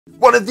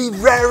One of the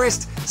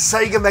rarest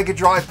Sega Mega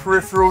Drive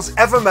peripherals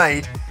ever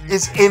made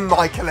is in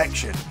my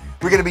collection.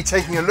 We're going to be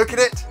taking a look at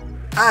it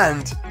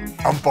and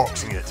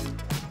unboxing it.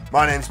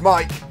 My name's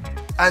Mike,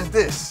 and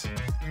this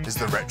is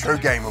the Retro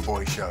Gamer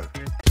Boy Show.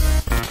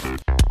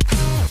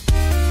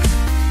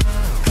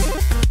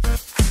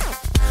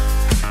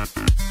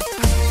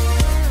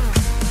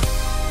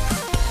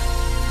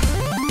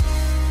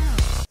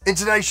 In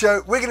today's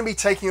show, we're going to be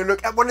taking a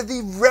look at one of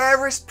the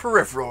rarest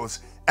peripherals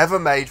ever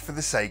made for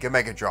the Sega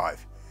Mega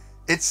Drive.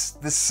 It's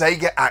the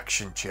Sega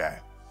Action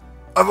Chair.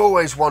 I've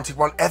always wanted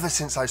one ever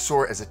since I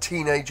saw it as a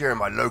teenager in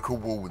my local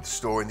Woolworths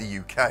store in the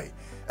UK,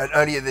 and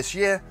earlier this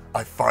year,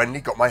 I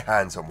finally got my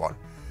hands on one.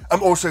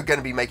 I'm also going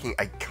to be making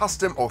a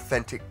custom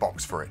authentic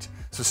box for it,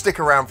 so stick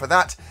around for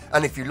that,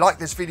 and if you like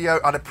this video,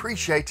 I'd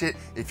appreciate it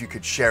if you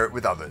could share it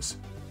with others.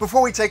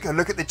 Before we take a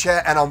look at the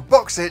chair and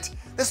unbox it,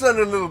 let's learn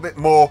a little bit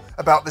more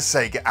about the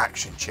Sega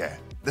Action Chair.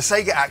 The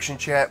Sega Action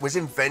Chair was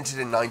invented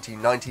in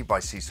 1990 by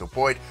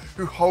𝗚cie𝘂𝗿𝗿,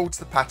 who holds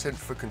the patent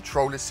for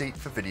controller seat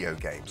for video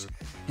games.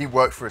 He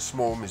worked for a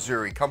small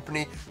Missouri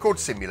company called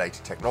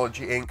Simulator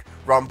Technology Inc.,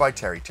 run by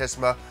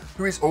𝗴𝗺𝗃𝗃,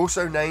 who is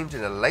also named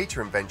in a later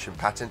invention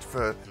patent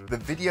for the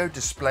video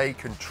display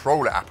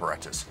controller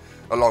apparatus,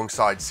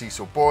 alongside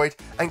𝗚cie𝘂𝗿𝗿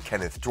and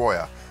Kenneth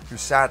Dwyer, who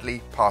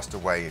sadly passed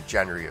away in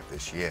January of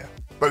this year.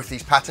 Both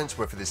these patents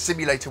were for the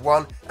Simulator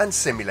 1 and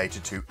Simulator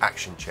 2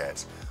 action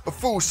chairs, a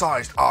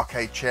full-sized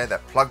arcade chair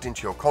that plugged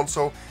into your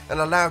console and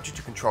allowed you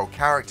to control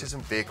characters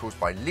and vehicles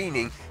by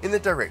leaning in the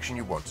direction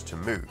you wanted to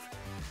move.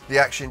 The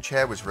Action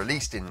Chair was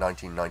released in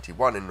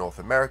 1991 in North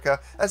America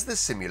as the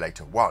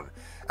Simulator 1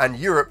 and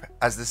Europe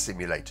as the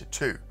Simulator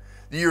 2.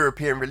 The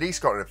European release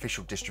got an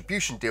official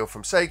distribution deal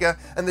from Sega,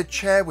 and the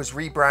chair was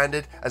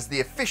rebranded as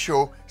the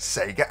official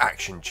Sega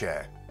Action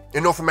Chair.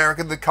 In North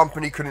America, the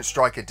company couldn't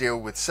strike a deal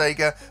with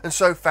Sega and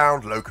so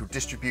found local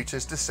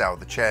distributors to sell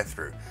the chair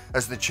through.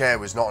 As the chair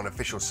was not an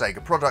official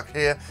Sega product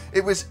here,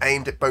 it was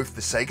aimed at both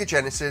the Sega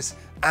Genesis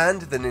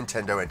and the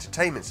Nintendo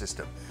Entertainment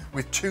System,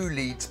 with 2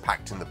 leads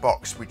packed in the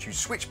box, which you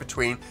switch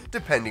between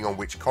depending on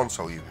which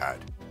console you had.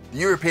 The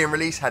European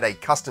release had a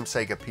custom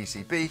Sega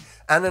PCB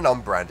and an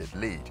unbranded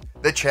lead.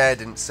 The chair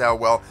didn't sell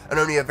well, and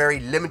only a very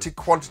limited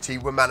quantity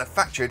were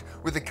manufactured,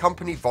 with the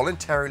company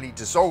voluntarily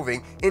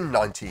dissolving in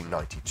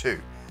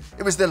 1992.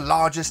 It was the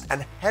largest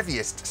and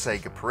heaviest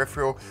Sega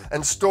peripheral,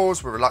 and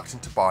stores were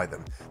reluctant to buy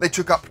them. They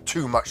took up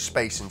too much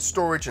space in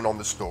storage and on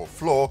the store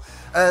floor,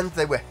 and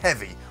they were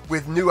heavy,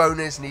 with new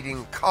owners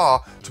needing a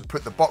car to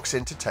put the box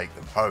in to take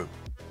them home.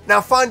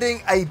 Now,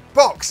 finding a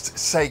boxed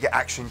Sega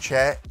Action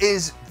Chair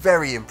is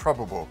very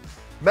improbable,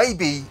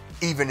 maybe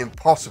even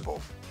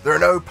impossible. There are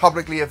no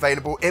publicly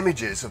available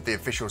images of the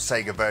official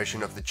Sega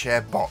version of the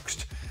chair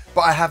boxed,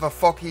 but I have a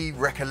foggy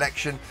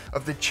recollection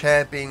of the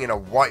chair being in a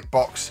white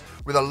box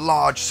with a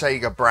large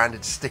Sega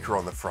branded sticker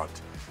on the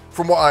front.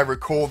 From what I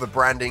recall, the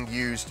branding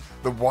used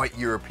the white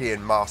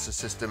European Master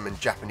System and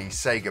Japanese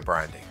Sega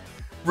branding.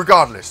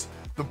 Regardless,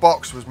 the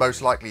box was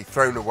most likely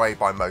thrown away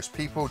by most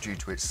people due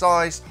to its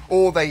size,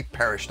 or they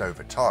perished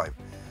over time.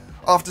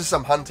 After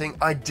some hunting,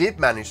 I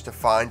did manage to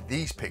find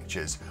these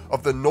pictures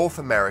of the North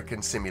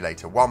American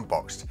Simulator 1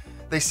 boxed.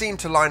 They seem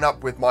to line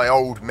up with my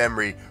old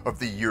memory of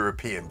the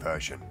European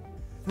version.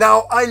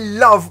 Now, I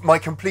love my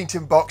complete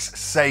in-box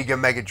Sega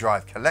Mega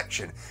Drive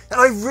collection,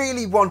 and I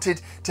really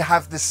wanted to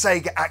have the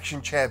Sega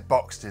Action Chair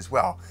boxed as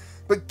well.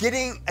 But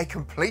getting a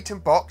complete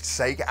in-box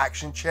Sega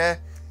Action Chair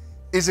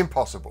is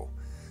impossible.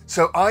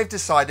 So I've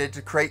decided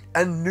to create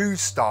a new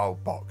style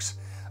box.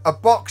 A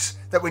box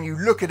that when you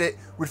look at it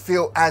would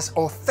feel as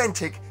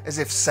authentic as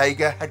if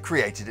Sega had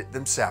created it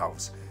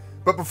themselves.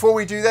 But before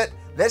we do that,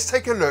 let's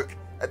take a look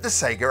at the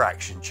Sega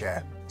Action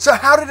Chair. So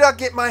how did I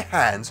get my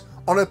hands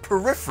on a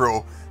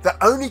peripheral that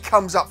only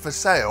comes up for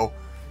sale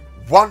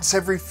once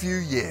every few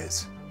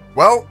years?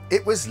 Well,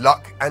 it was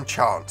luck and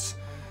chance.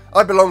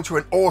 I belong to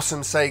an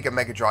awesome Sega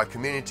Mega Drive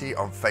community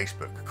on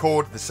Facebook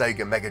called the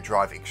Sega Mega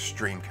Drive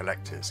Extreme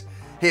Collectors.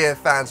 Here,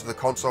 fans of the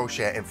console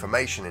share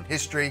information and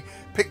history,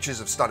 pictures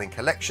of stunning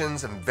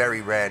collections and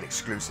very rare and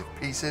exclusive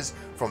pieces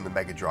from the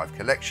Mega Drive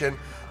collection,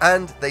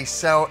 and they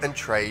sell and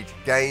trade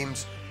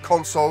games,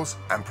 consoles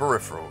and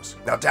peripherals.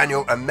 Now,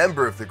 Daniel, a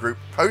member of the group,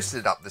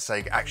 posted up the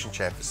Sega Action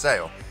Chair for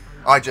sale.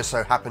 I just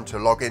so happened to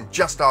log in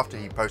just after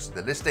he posted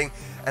the listing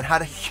and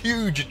had a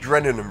huge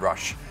adrenaline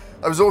rush.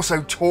 I was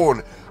also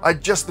torn.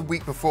 I'd just the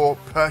week before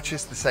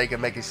purchased the Sega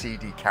Mega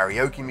CD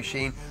karaoke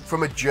machine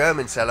from a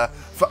German seller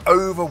for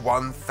over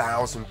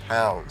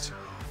 £1,000.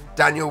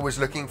 Daniel was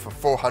looking for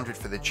 $400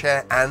 for the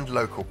chair and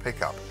local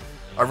pickup.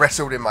 I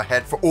wrestled in my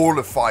head for all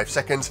of 5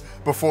 seconds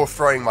before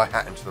throwing my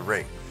hat into the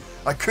ring.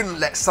 I couldn't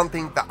let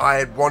something that I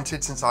had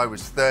wanted since I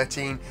was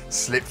 13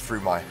 slip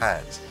through my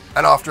hands.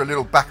 And after a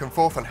little back and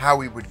forth on how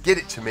he would get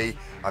it to me,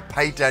 I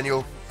paid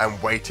Daniel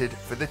and waited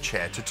for the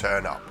chair to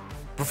turn up.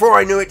 Before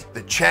I knew it,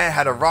 the chair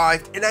had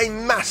arrived in a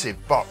massive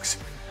box,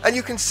 and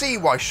you can see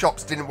why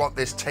shops didn't want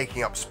this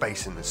taking up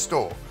space in the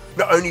store.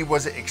 Not only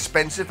was it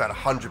expensive at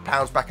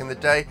 £100 back in the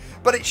day,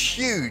 but it's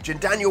huge, and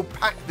Daniel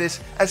packed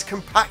this as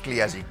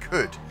compactly as he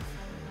could.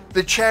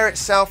 The chair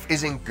itself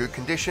is in good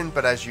condition,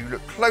 but as you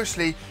look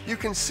closely, you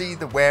can see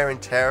the wear and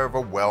tear of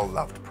a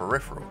well-loved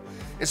peripheral.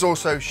 It's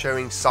also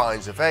showing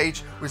signs of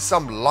age, with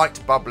some light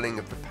bubbling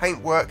of the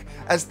paintwork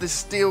as the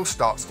steel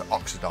starts to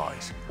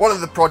oxidize. One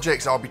of the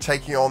projects I'll be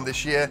taking on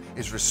this year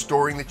is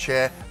restoring the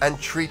chair and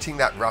treating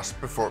that rust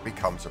before it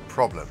becomes a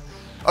problem.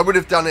 I would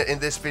have done it in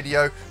this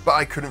video, but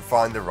I couldn't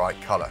find the right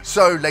color.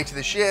 So later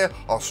this year,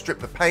 I'll strip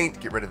the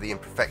paint, get rid of the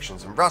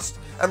imperfections and rust,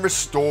 and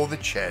restore the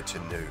chair to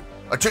new.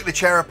 I took the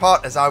chair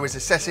apart as I was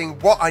assessing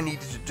what I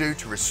needed to do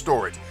to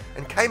restore it,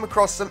 and came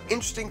across some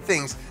interesting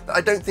things that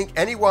I don't think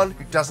anyone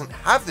who doesn't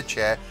have the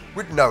chair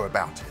would know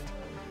about it.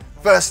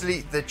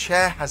 Firstly, the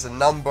chair has a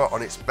number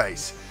on its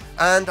base,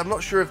 and I'm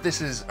not sure if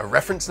this is a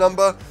reference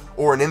number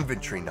or an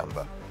inventory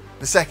number.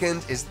 The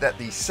second is that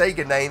the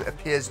Sega name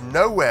appears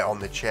nowhere on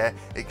the chair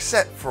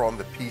except for on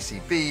the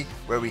PCB,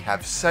 where we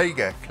have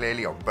Sega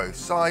clearly on both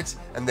sides,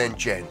 and then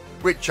Gen,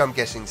 which I'm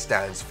guessing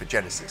stands for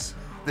Genesis.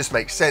 This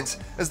makes sense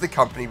as the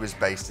company was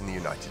based in the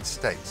United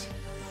States.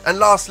 And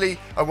lastly,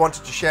 I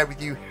wanted to share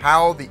with you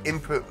how the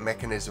input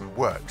mechanism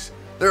works.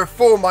 There are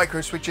 4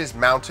 micro switches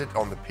mounted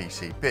on the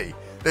PCB.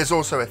 There's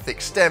also a thick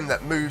stem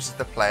that moves as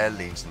the player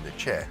leans in the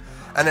chair.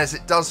 And as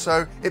it does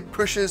so, it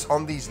pushes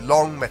on these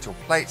long metal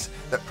plates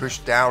that push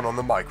down on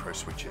the micro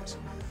switches.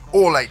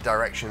 All 8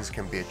 directions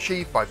can be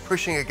achieved by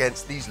pushing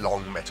against these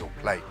long metal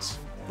plates.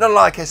 Now,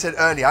 like I said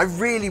earlier, I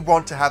really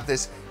want to have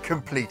this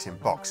complete in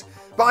box,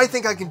 but I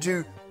think I can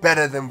do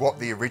better than what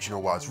the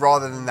original was,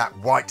 rather than that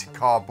white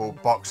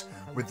cardboard box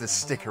with the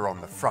sticker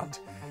on the front.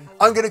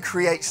 I'm going to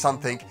create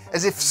something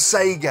as if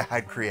Sega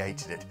had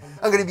created it.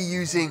 I'm going to be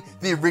using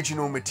the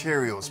original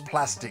materials,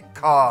 plastic,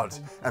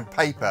 cards and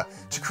paper,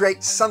 to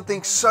create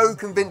something so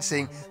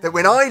convincing that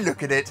when I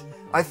look at it,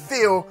 I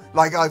feel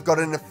like I've got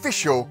an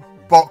official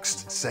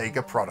boxed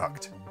Sega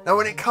product. Now,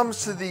 when it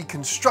comes to the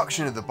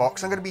construction of the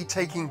box, I'm going to be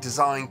taking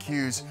design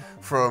cues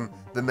from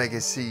the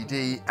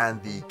𝗵𝗺𝗃𝗍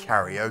and the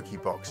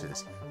Karaoke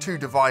boxes, 2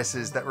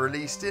 devices that were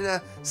released in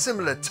a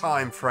similar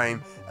time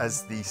frame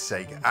as the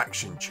Sega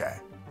Action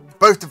Chair.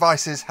 Both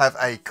devices have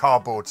a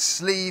cardboard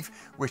sleeve,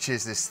 which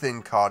is this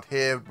thin card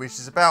here, which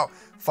is about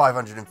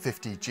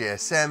 550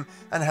 GSM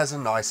and has a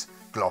nice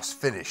gloss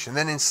finish. And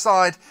then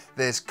inside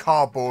there's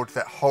cardboard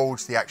that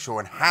holds the actual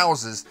and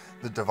houses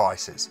the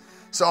devices.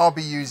 So I'll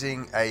be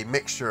using a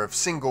mixture of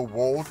single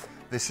walled.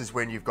 This is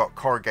when you've got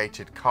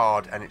corrugated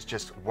card and it's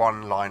just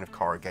one line of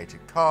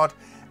corrugated card,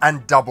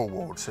 and double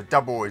walled. So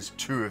double is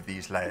 2 of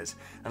these layers.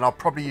 And I'll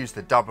probably use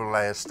the double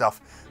layer stuff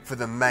for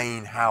the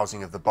main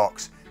housing of the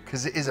box,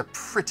 because it is a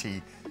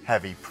pretty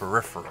heavy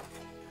peripheral.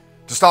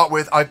 To start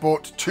with, I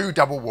bought 2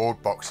 double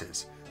walled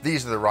boxes.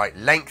 These are the right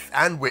length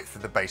and width for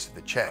the base of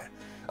the chair.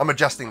 I'm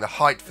adjusting the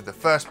height for the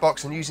first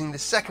box and using the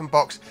second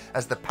box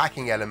as the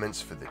packing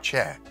elements for the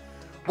chair.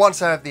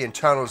 Once I have the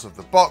internals of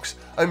the box,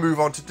 I move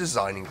on to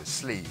designing the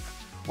sleeve.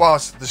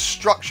 Whilst the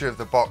structure of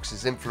the box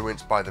is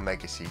influenced by the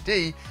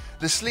𝗵𝗺𝗃𝗍,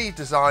 the sleeve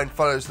design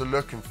follows the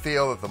look and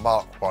feel of the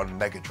Mark I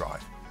Mega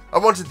Drive. I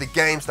wanted the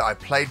games that I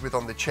played with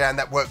on the chair and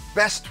that worked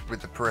best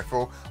with the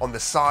peripheral on the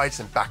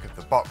sides and back of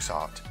the box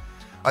art.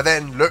 I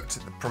then looked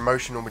at the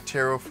promotional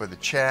material for the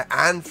chair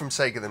and from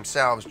Sega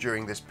themselves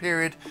during this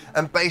period,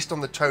 and based on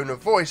the tone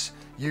of voice,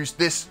 used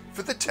this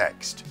for the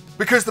text.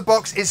 Because the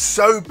box is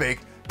so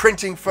big,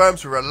 printing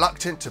firms were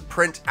reluctant to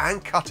print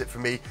and cut it for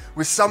me,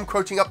 with some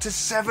quoting up to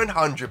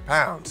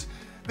 £700.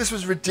 This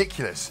was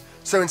ridiculous,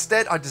 so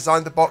instead I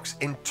designed the box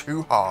in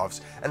 2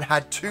 halves and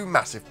had 2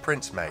 massive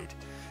prints made.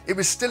 It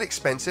was still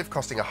expensive,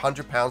 costing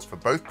 £100 for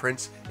both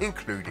prints,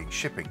 including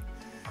shipping.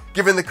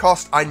 Given the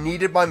cost, I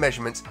needed my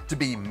measurements to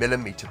be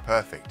millimeter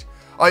perfect.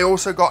 I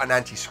also got an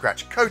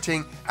anti-scratch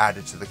coating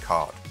added to the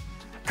card.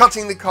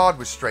 Cutting the card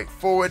was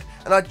straightforward,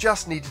 and I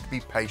just needed to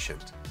be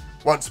patient.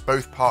 Once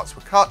both parts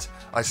were cut,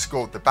 I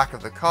scored the back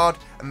of the card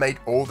and made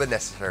all the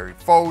necessary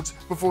folds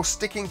before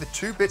sticking the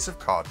 2 bits of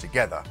card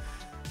together,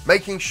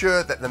 making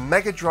sure that the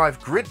Mega Drive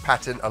grid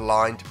pattern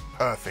aligned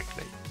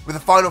perfectly. With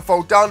the final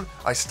fold done,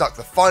 I stuck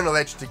the final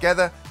edge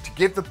together to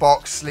give the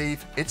box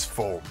sleeve its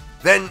form.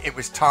 Then it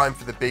was time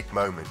for the big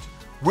moment.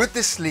 Would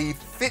the sleeve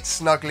fit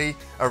snugly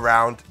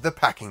around the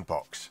packing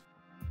box?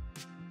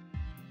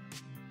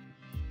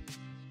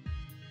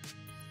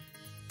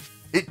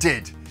 It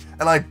did,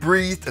 and I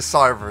breathed a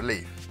sigh of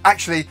relief.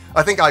 Actually,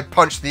 I think I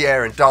punched the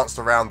air and danced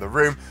around the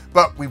room,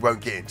 but we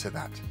won't get into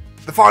that.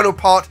 The final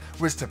part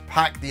was to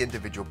pack the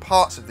individual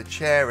parts of the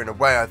chair in a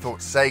way I thought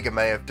Sega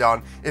may have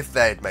done if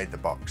they had made the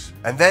box.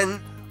 And then,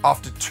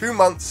 after 2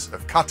 months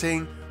of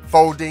cutting,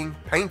 folding,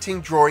 painting,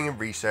 drawing and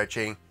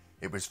researching,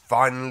 it was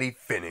finally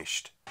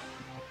finished.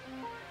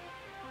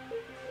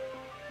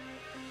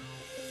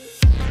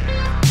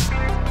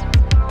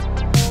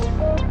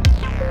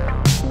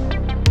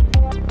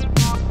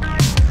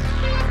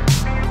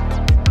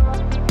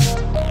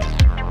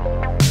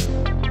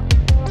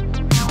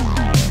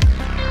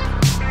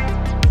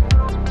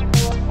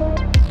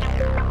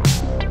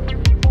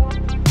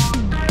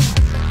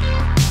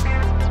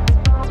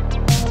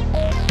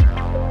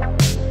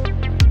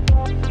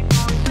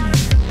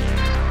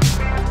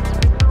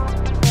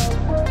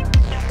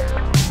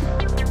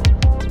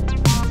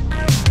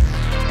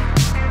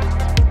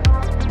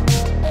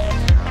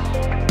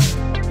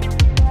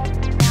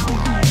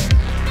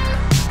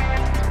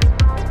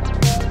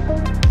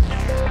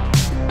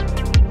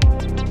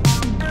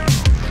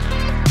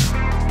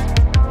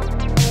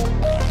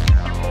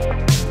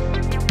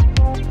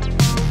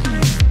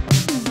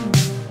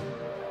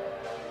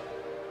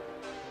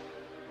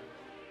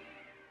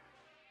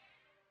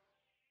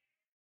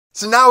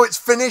 So now it's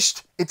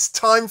finished, it's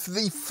time for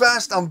the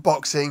first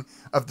unboxing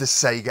of the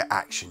Sega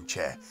Action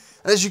Chair.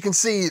 And as you can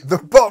see, the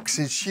box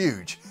is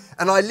huge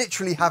and I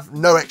literally have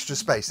no extra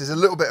space. There's a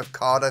little bit of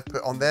card I've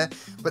put on there,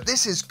 but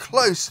this is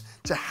close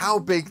to how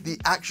big the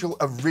actual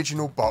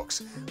original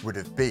box would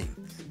have been.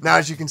 Now,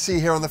 as you can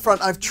see here on the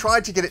front, I've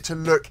tried to get it to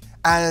look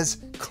as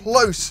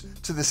close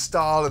to the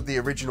style of the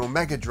original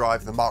Mega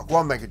Drive, the Mark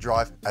I Mega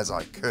Drive, as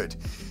I could.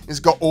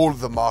 It's got all of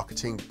the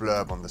marketing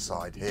blurb on the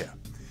side here.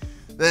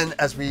 Then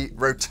as we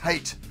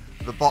rotate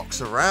the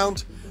box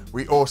around,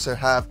 we also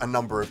have a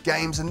number of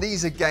games, and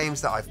these are games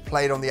that I've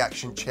played on the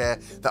Action Chair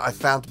that I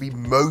found to be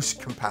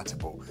most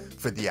compatible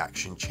for the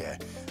Action Chair.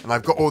 And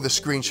I've got all the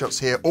screenshots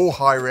here, all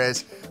high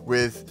res,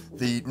 with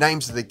the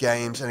names of the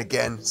games and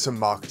again, some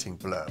marketing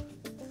blurb.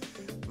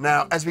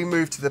 Now, as we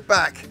move to the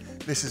back,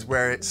 this is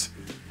where it's,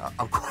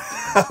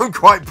 I'm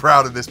quite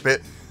proud of this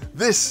bit.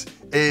 This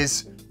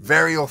is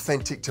very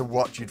authentic to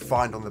what you'd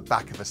find on the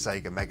back of a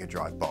Sega Mega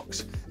Drive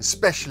box,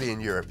 especially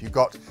in Europe. You've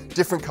got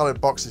different colored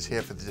boxes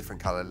here for the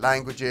different colored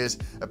languages,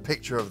 a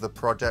picture of the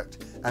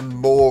product, and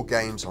more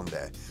games on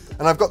there.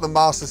 And I've got the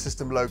Master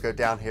System logo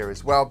down here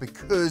as well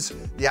because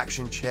the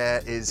Action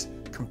Chair is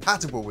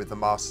compatible with the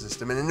Master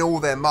System, and in all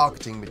their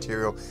marketing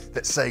material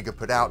that Sega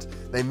put out,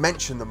 they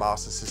mention the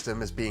Master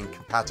System as being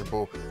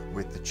compatible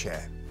with the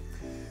chair.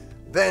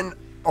 Then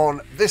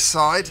on this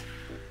side,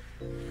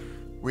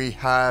 we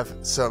have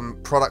some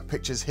product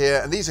pictures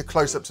here, and these are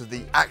close-ups of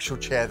the actual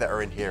chair that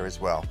are in here as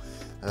well.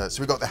 So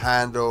we've got the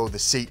handle, the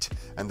seat,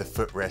 and the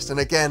footrest.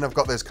 And again, I've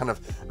got those kind of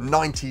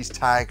 90s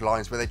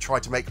taglines where they try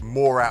to make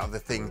more out of the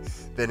thing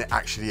than it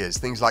actually is.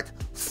 Things like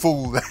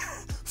full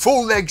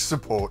leg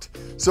support.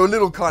 So a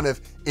little kind of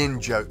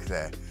in-joke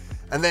there.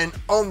 And then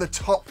on the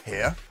top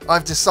here,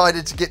 I've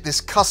decided to get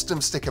this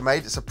custom sticker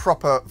made. It's a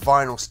proper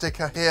vinyl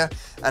sticker here,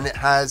 and it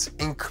has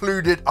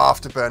included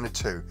Afterburner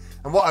 2.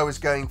 And what I was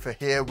going for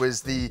here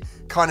was the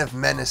kind of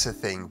Menacer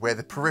thing, where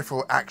the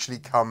peripheral actually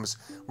comes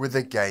with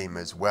a game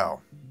as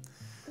well.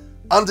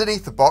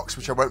 Underneath the box,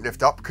 which I won't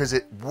lift up because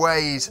it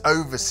weighs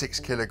over 6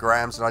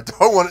 kilograms and I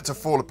don't want it to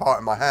fall apart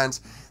in my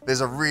hands,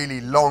 there's a really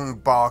long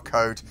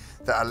barcode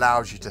that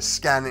allows you to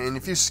scan it. And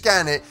if you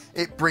scan it,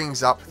 it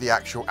brings up the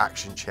actual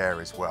Action Chair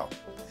as well.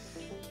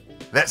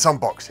 Let's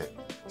unbox it.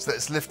 So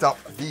let's lift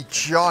up the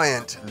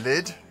giant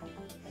lid.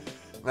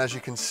 And as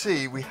you can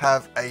see, we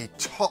have a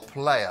top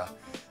layer.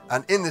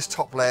 And in this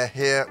top layer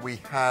here, we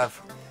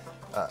have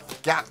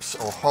gaps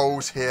or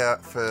holes here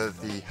for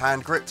the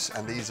hand grips,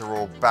 and these are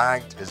all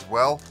bagged as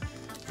well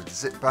with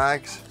zip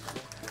bags.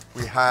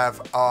 We have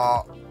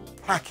our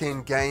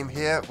pack-in game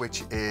here,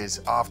 which is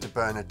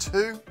Afterburner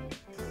 2.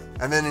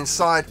 And then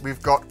inside,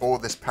 we've got all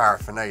this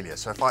paraphernalia.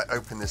 So if I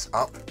open this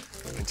up,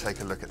 you can take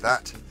a look at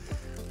that.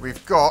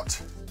 We've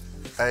got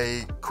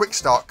a quick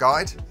start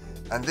guide.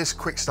 And this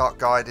quick start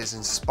guide is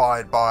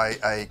inspired by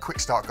a quick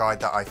start guide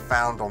that I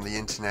found on the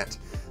internet.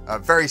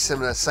 Very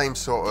similar, same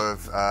sort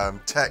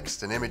of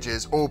text and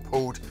images, all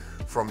pulled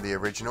from the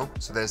original.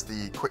 So there's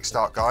the quick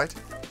start guide.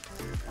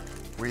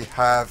 We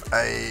have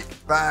a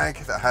bag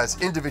that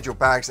has individual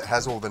bags that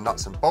has all the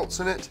nuts and bolts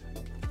in it.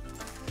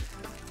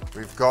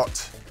 We've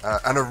got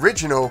an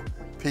original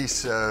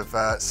piece of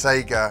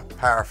Sega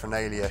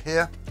paraphernalia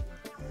here.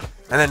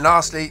 And then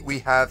lastly, we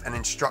have an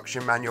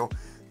instruction manual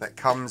that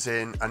comes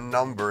in a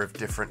number of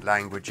different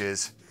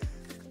languages,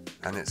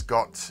 and it's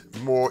got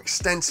more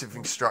extensive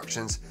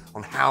instructions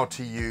on how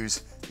to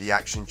use the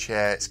Action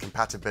Chair, its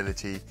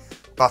compatibility,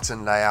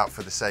 button layout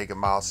for the Sega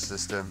Master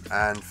System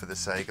and for the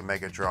Sega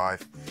Mega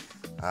Drive.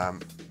 I'm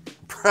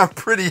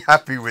pretty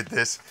happy with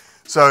this.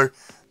 So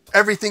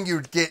everything you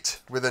would get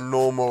with a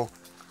normal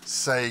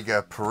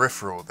Sega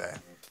peripheral there.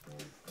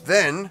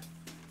 Then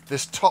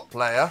this top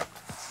layer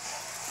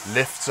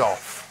lifts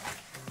off.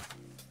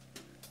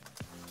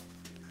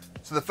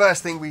 So the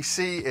first thing we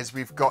see is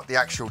we've got the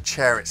actual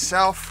chair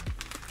itself,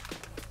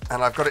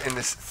 and I've got it in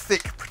this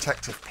thick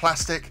protective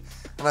plastic,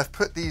 and I've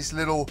put these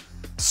little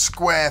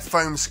square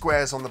foam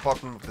squares on the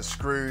bottom of the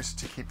screws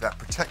to keep that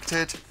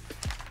protected,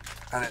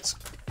 and it's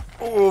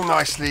all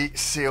nicely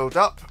sealed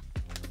up.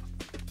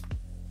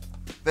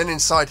 Then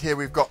inside here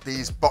we've got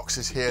these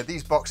boxes here.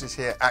 These boxes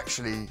here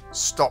actually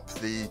stop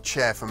the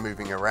chair from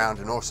moving around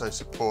and also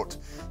support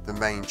the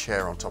main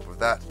chair on top of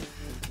that,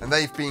 and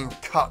they've been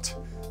cut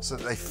so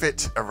that they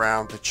fit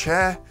around the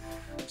chair.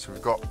 So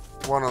we've got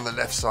one on the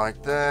left side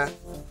there,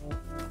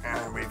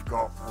 and we've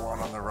got one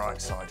on the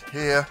right side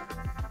here.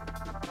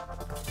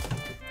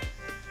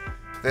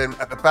 Then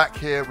at the back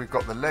here, we've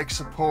got the leg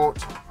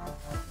support,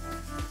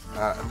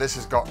 and this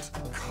has got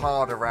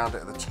card around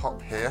it at the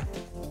top here,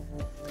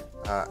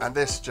 and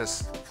this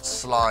just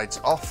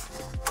slides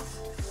off.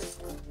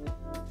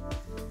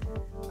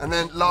 And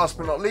then last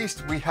but not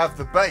least, we have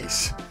the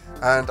base.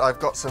 And I've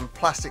got some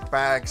plastic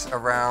bags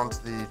around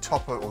the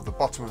top or the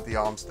bottom of the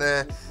arms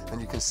there, and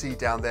you can see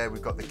down there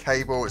we've got the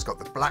cable. It's got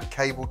the black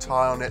cable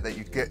tie on it that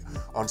you get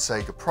on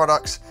Sega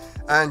products,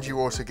 and you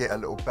also get a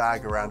little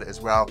bag around it as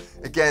well.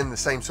 Again, the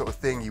same sort of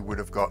thing you would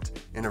have got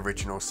in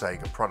original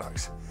Sega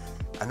products.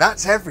 And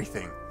that's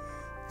everything.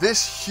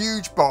 This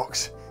huge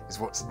box is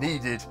what's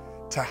needed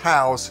to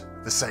house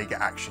the Sega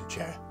Action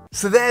Chair.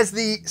 So there's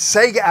the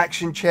Sega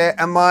Action Chair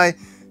and my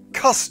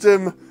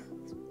custom,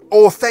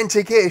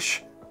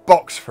 authentic-ish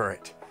box for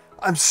it.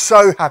 I'm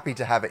so happy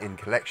to have it in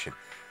collection.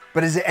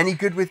 But is it any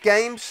good with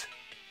games?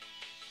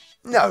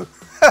 No.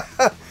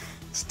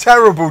 It's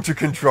terrible to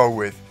control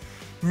with.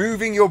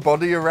 Moving your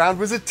body around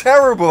was a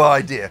terrible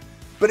idea,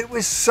 but it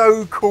was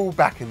so cool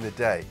back in the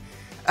day.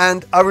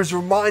 And I was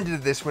reminded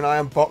of this when I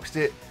unboxed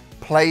it,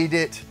 played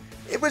it.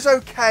 It was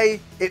okay,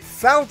 it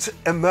felt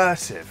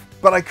immersive,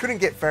 but I couldn't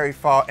get very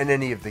far in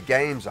any of the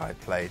games I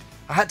played.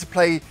 I had to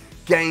play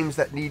games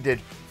that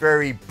needed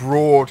very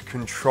broad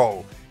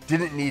control,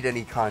 didn't need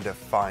any kind of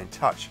fine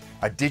touch.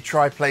 I did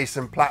try play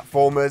some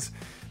platformers,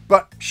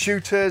 but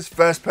shooters,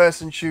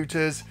 first-person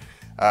shooters,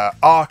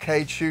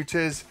 arcade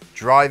shooters,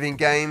 driving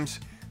games,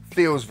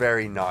 feels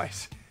very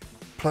nice.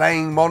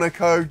 Playing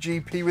Monaco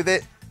GP with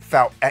it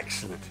felt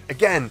excellent.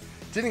 Again,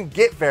 didn't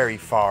get very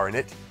far in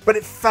it, but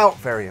it felt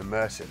very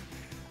immersive.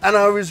 And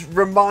I was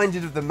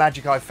reminded of the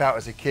magic I felt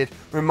as a kid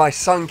when my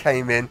son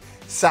came in,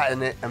 sat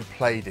in it and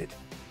played it.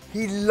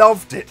 He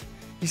loved it.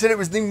 He said it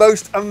was the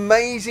most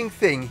amazing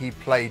thing he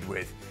played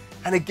with.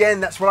 And again,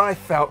 that's what I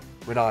felt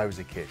when I was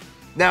a kid.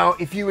 Now,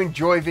 if you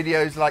enjoy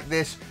videos like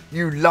this,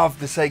 you love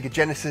the Sega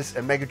Genesis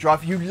and Mega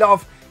Drive, you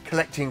love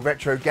collecting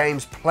retro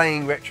games,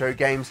 playing retro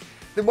games,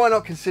 then why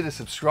not consider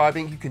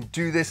subscribing? You can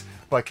do this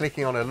by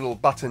clicking on a little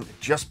button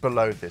just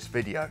below this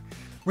video.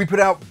 We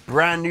put out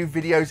brand new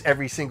videos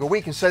every single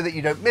week, and so that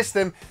you don't miss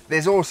them,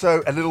 there's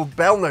also a little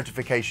bell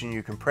notification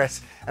you can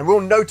press and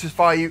we'll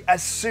notify you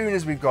as soon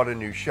as we've got a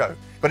new show.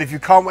 But if you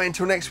can't wait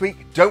until next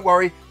week, don't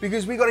worry,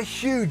 because we've got a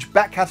huge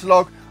back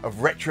catalogue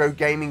of retro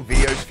gaming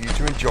videos for you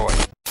to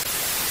enjoy.